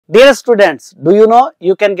Dear students, do you know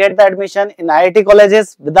you can get the admission in IIT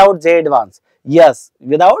colleges without JEE Advance? Yes,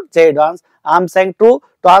 without JEE Advance. I am saying true.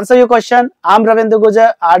 To answer your question, I am Ravindra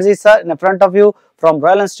Gujar, RG sir, in front of you from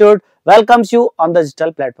Royal Institute, welcomes you on the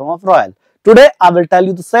digital platform of Royal. Today, I will tell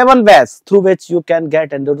you the 7 ways through which you can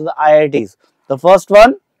get into the IITs. The first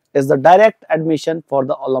one is the direct admission for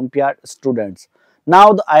the Olympiad students.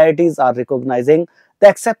 Now, the IITs are recognizing the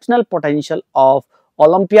exceptional potential of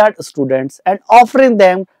Olympiad students and offering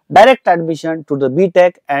them direct admission to the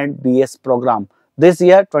BTech and BS program. This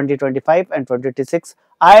year 2025 and 2026,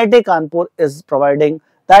 IIT Kanpur is providing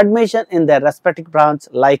the admission in their respective branch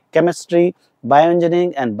like chemistry,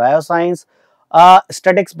 bioengineering and bioscience,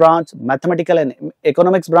 statistics branch, mathematical and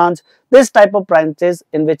economics branch. This type of branches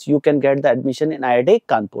in which you can get the admission in IIT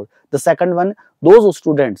Kanpur. The second one, those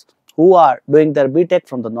students who are doing their BTech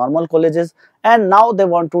from the normal colleges and now they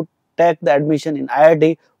want to take the admission in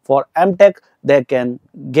IIT for MTech, they can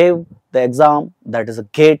give the exam, that is a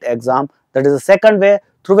GATE exam. That is the second way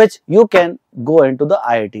through which you can go into the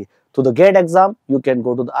IIT. Through the GATE exam, you can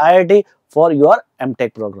go to the IIT for your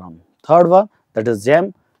MTech program. Third one, that is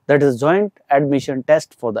JAM, that is Joint Admission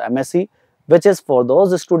Test for the MSc, which is for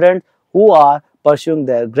those students who are pursuing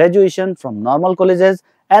their graduation from normal colleges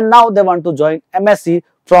and now they want to join MSc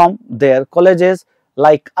from their colleges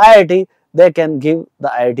like IIT. They can give the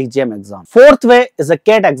IIT JAM exam. Fourth way is a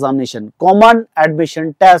CAT examination, Common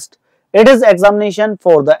Admission Test. It is examination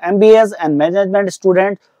for the MBAs and management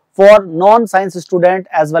students, for non-science students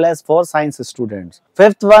as well as for science students.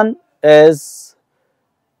 Fifth one is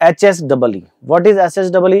HSSE. What is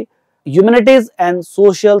HSSE? Humanities and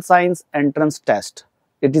Social Science Entrance Test.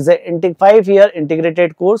 It is a 5-year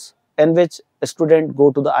integrated course in which a student go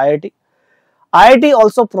to the IIT. IIT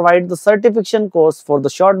also provides the certification course for the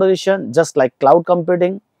short duration just like cloud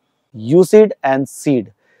computing, UCEED and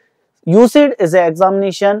SEED. UCEED is an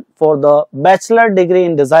examination for the bachelor degree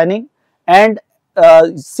in designing and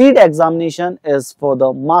SEED examination is for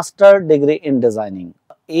the master degree in designing.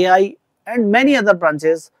 AI and many other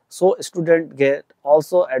branches, so student get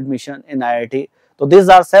also admission in IIT. So these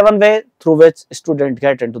are 7 ways through which student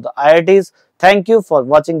get into the IITs. Thank you for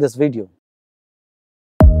watching this video.